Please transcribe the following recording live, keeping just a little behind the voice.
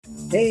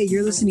Hey,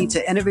 you're listening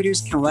to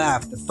Innovators Can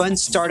Laugh, the fun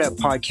startup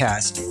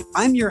podcast.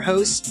 I'm your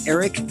host,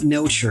 Eric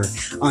Milcher.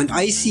 On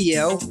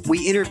ICL,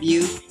 we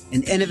interview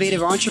an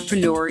innovative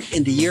entrepreneur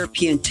in the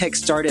European tech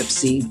startup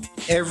scene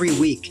every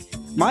week.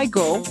 My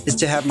goal is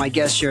to have my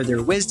guests share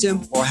their wisdom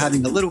while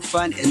having a little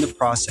fun in the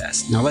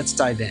process. Now let's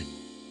dive in.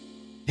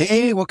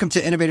 Hey, welcome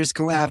to Innovators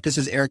Can Laugh. This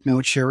is Eric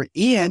Milcher,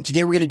 and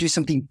today we're going to do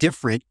something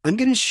different. I'm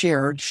going to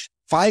share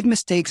 5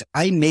 mistakes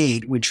I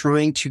made when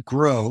trying to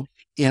grow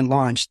and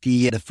launch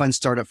the Fun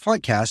Startup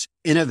podcast,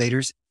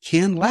 Innovators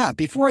Can Laugh.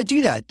 Before I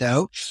do that,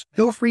 though,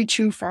 feel free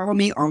to follow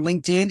me on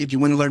LinkedIn if you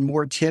want to learn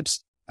more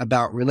tips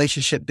about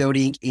relationship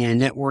building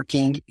and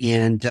networking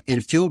and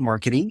field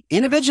marketing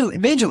and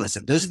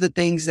evangelism. Those are the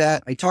things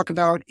that I talk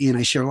about, and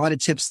I share a lot of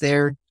tips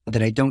there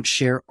that I don't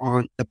share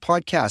on the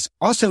podcast.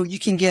 Also, you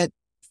can get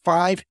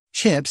 5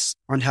 tips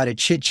on how to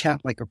chit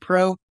chat like a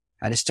pro,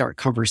 how to start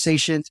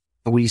conversations.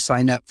 When you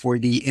sign up for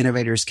the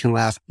Innovators Can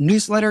Laugh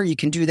newsletter, you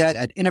can do that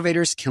at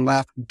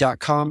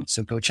innovatorscanlaugh.com.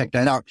 So go check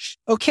that out.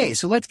 Okay,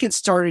 so let's get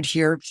started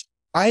here.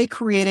 I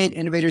created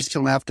Innovators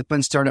Can Laugh, the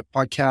Fun Startup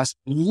podcast,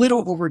 a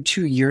little over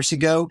 2 years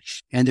ago.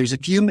 And there's a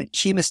few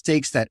key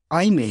mistakes that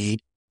I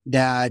made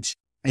that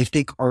I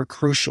think are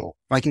crucial.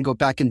 If I can go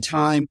back in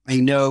time, I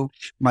know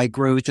my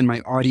growth and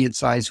my audience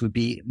size would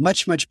be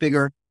much, much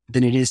bigger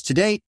than it is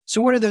today. So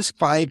what are those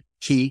 5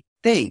 key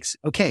things?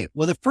 Okay,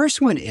 well, the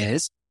first one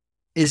is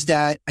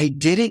that I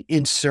didn't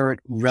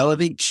insert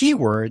relevant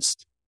keywords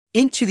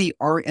into the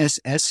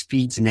RSS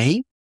feed's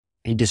name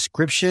and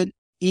description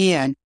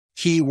and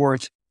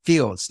keyword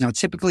fields. Now,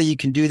 typically you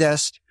can do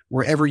this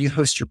wherever you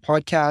host your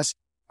podcast.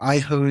 I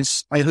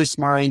host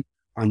mine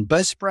on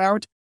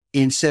Buzzsprout.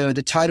 And so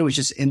the title is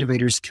just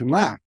Innovators Can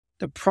Laugh.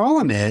 The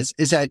problem is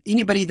that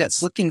anybody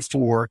that's looking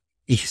for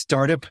a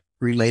startup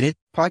related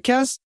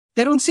podcast,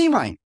 they don't see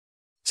mine.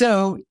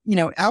 So,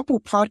 Apple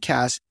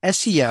Podcasts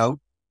SEO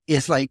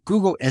is like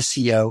Google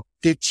SEO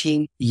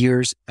 15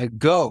 years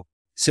ago.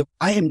 So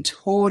I am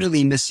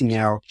totally missing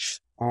out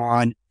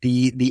on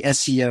the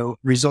SEO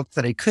results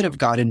that I could have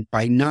gotten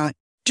by not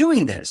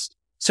doing this.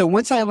 So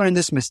once I learned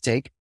this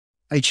mistake,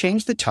 I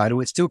changed the title.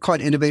 It's still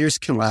called Innovators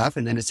Can Laugh.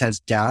 And then it says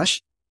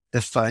dash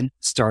the Fun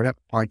Startup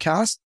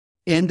Podcast.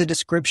 In the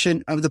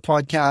description of the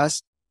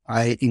podcast,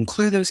 I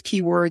include those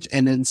keywords,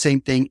 and then same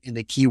thing in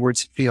the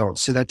keywords field.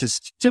 So that's a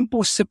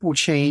simple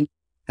change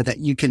that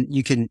you can,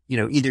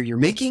 either you're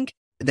making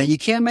that you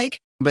can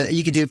make, but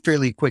you can do it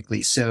fairly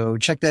quickly. So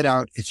check that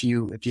out if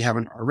you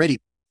haven't already.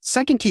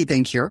 Second key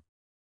thing here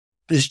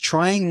is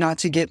trying not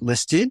to get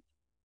listed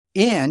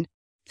in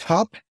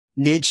top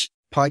niche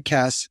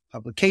podcast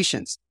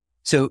publications.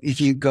 So if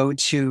you go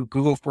to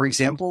Google, for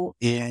example,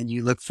 and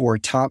you look for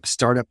top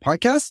startup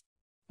podcasts,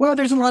 well,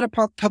 there's a lot of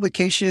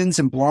publications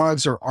and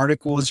blogs or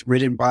articles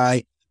written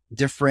by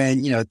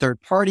different, third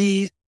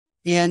parties.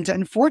 And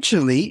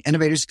unfortunately,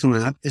 Innovators Can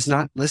Laugh is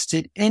not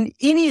listed in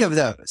any of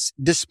those,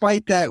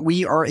 despite that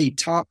we are a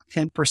top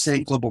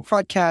 10% global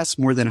podcast,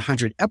 more than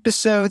 100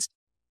 episodes.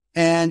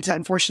 And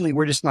unfortunately,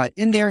 we're just not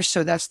in there.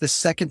 So that's the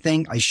second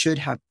thing I should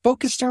have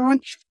focused on,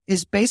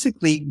 is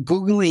basically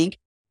Googling,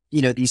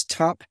 these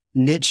top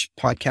niche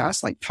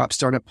podcasts, like top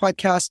startup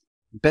podcasts,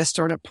 best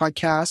startup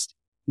podcast,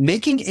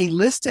 making a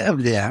list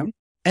of them,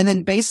 and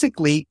then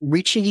basically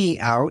reaching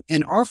out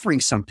and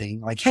offering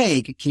something like,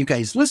 hey, can you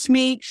guys list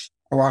me?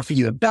 I'll offer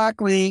you a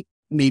backlink.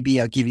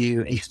 Maybe I'll give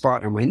you a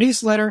spot on my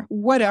newsletter,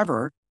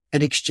 whatever,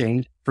 in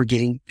exchange for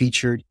getting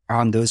featured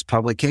on those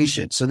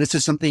publications. So this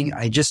is something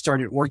I just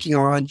started working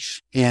on.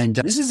 And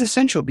this is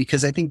essential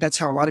because I think that's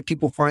how a lot of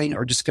people find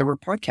or discover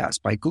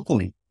podcasts, by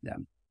Googling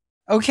them.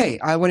 Okay.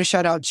 I want to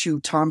shout out to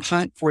Tom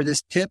Hunt for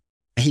this tip.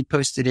 He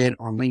posted it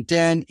on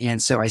LinkedIn.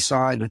 And so I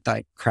saw it and I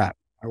thought, crap,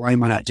 why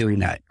am I not doing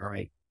that? All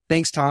right.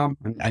 Thanks, Tom.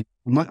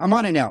 I'm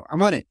on it now.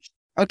 I'm on it.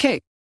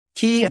 Okay.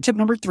 Key tip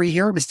number 3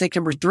 here, mistake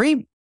number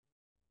 3,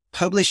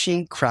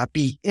 publishing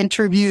crappy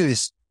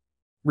interviews,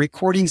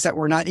 recordings that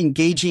were not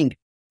engaging,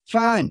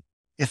 fun,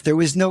 if there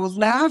was no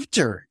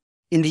laughter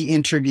in the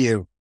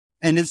interview.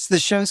 And the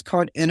show's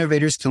called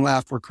Innovators Can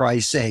Laugh, for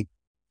Christ's sake.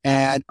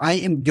 And I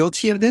am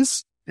guilty of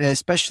this,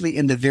 especially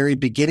in the very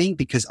beginning,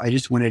 because I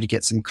just wanted to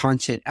get some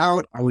content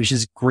out. I was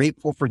just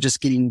grateful for just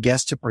getting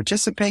guests to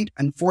participate.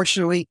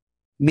 Unfortunately,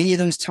 many of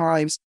those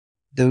times,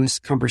 those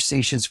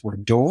conversations were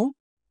dull.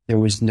 There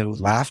was no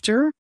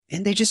laughter,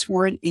 and they just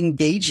weren't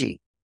engaging.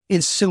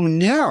 And so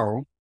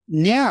now,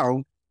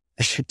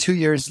 2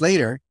 years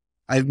later,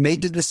 I've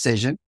made the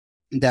decision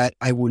that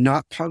I will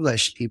not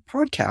publish a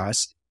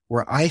podcast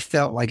where I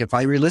felt like if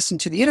I re-listened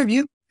to the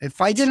interview, if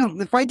I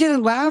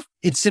didn't laugh,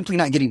 it's simply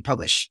not getting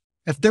published.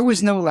 If there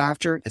was no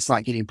laughter, it's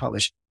not getting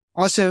published.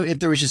 Also, if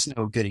there was just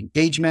no good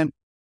engagement,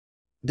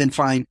 then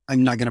fine,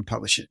 I'm not going to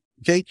publish it.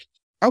 Okay.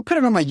 I'll put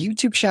it on my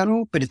YouTube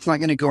channel, but it's not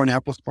going to go on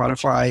Apple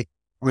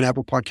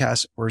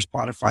Podcasts or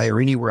Spotify or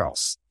anywhere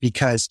else,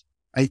 because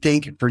I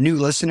think for new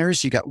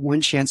listeners, you got one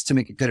chance to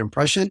make a good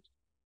impression.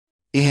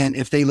 And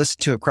if they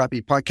listen to a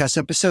crappy podcast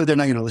episode, they're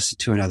not going to listen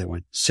to another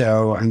one.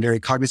 So I'm very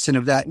cognizant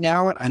of that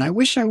now. And I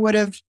wish I would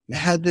have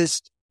had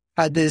this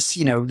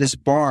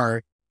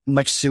bar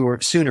much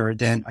sooner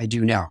than I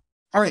do now.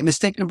 All right.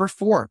 Mistake number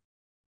 4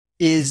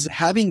 is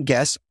having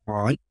guests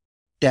on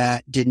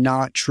that did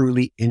not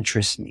truly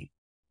interest me.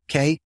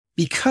 Okay.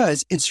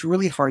 Because it's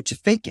really hard to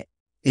fake it.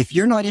 If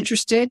you're not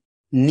interested,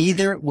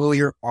 neither will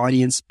your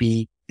audience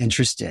be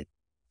interested.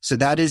 So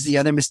that is the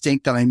other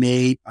mistake that I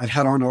made. I've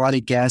had on a lot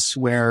of guests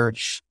where,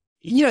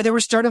 there were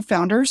startup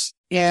founders,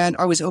 and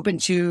I was open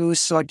to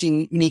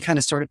selecting any kind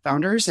of startup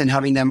founders and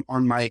having them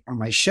on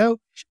my show.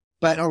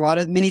 But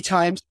many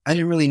times I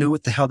didn't really know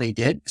what the hell they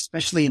did,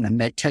 especially in the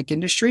med tech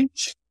industry.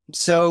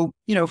 So,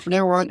 from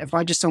now on, if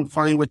I just don't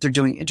find what they're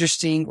doing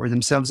interesting or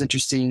themselves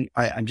interesting,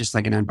 I'm just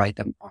not going to invite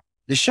them on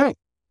the show.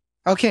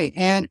 Okay.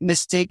 And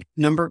mistake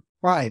number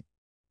 5,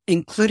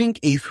 including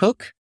a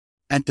hook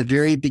at the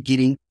very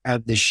beginning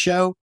of the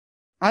show.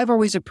 I've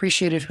always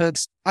appreciated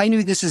hooks. I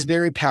knew this is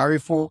very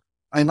powerful.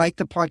 I like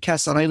the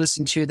podcasts that I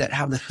listen to that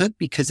have the hook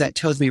because that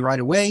tells me right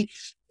away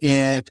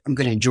if I'm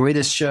going to enjoy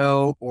this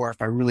show or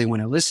if I really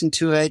want to listen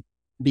to it,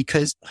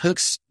 because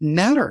hooks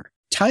matter.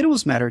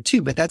 Titles matter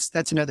too, but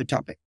that's another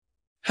topic.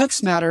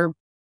 Hooks matter.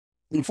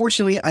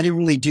 Unfortunately, I didn't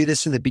really do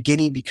this in the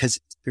beginning because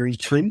it's very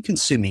time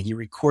consuming. You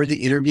record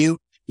the interview,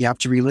 you have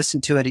to re-listen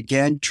to it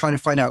again, trying to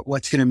find out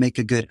what's going to make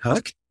a good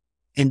hook.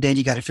 And then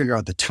you got to figure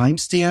out the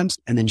timestamps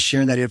and then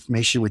share that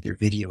information with your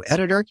video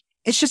editor.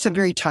 It's just a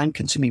very time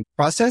consuming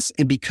process.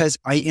 And because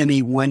I am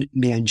a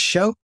one-man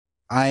show,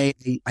 I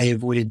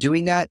avoided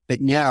doing that. But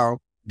now,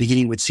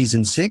 beginning with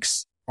season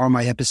 6, all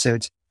my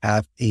episodes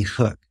have a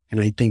hook. And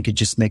I think it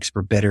just makes for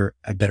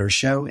a better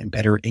show and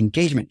better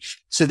engagement.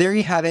 So there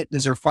you have it.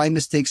 Those are 5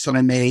 mistakes that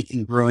I made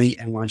in growing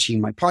and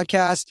launching my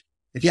podcast.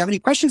 If you have any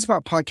questions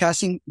about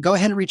podcasting, go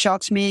ahead and reach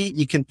out to me.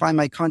 You can find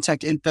my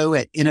contact info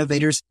at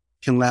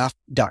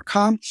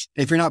innovatorscanlaugh.com.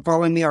 If you're not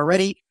following me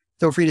already,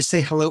 feel free to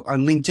say hello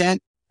on LinkedIn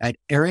at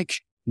Eric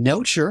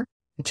Melcher.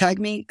 Tag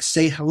me,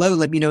 say hello,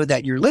 let me know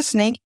that you're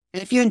listening.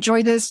 And if you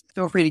enjoyed this,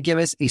 feel free to give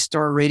us a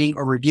star rating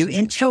or review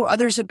and tell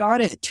others about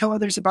it. Tell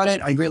others about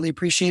it. I greatly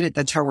appreciate it.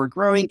 That's how we're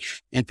growing.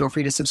 And feel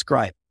free to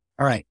subscribe.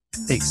 All right.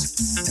 Thanks.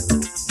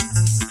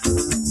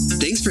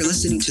 Thanks for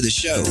listening to the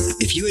show.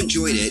 If you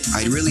enjoyed it,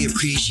 I'd really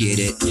appreciate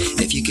it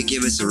if you could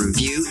give us a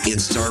review and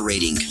star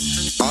rating.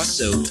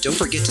 Also, don't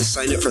forget to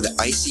sign up for the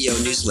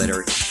ICO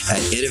newsletter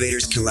at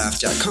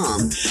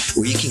innovatorscanlaugh.com,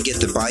 where you can get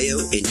the bio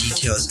and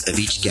details of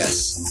each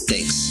guest.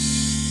 Thanks.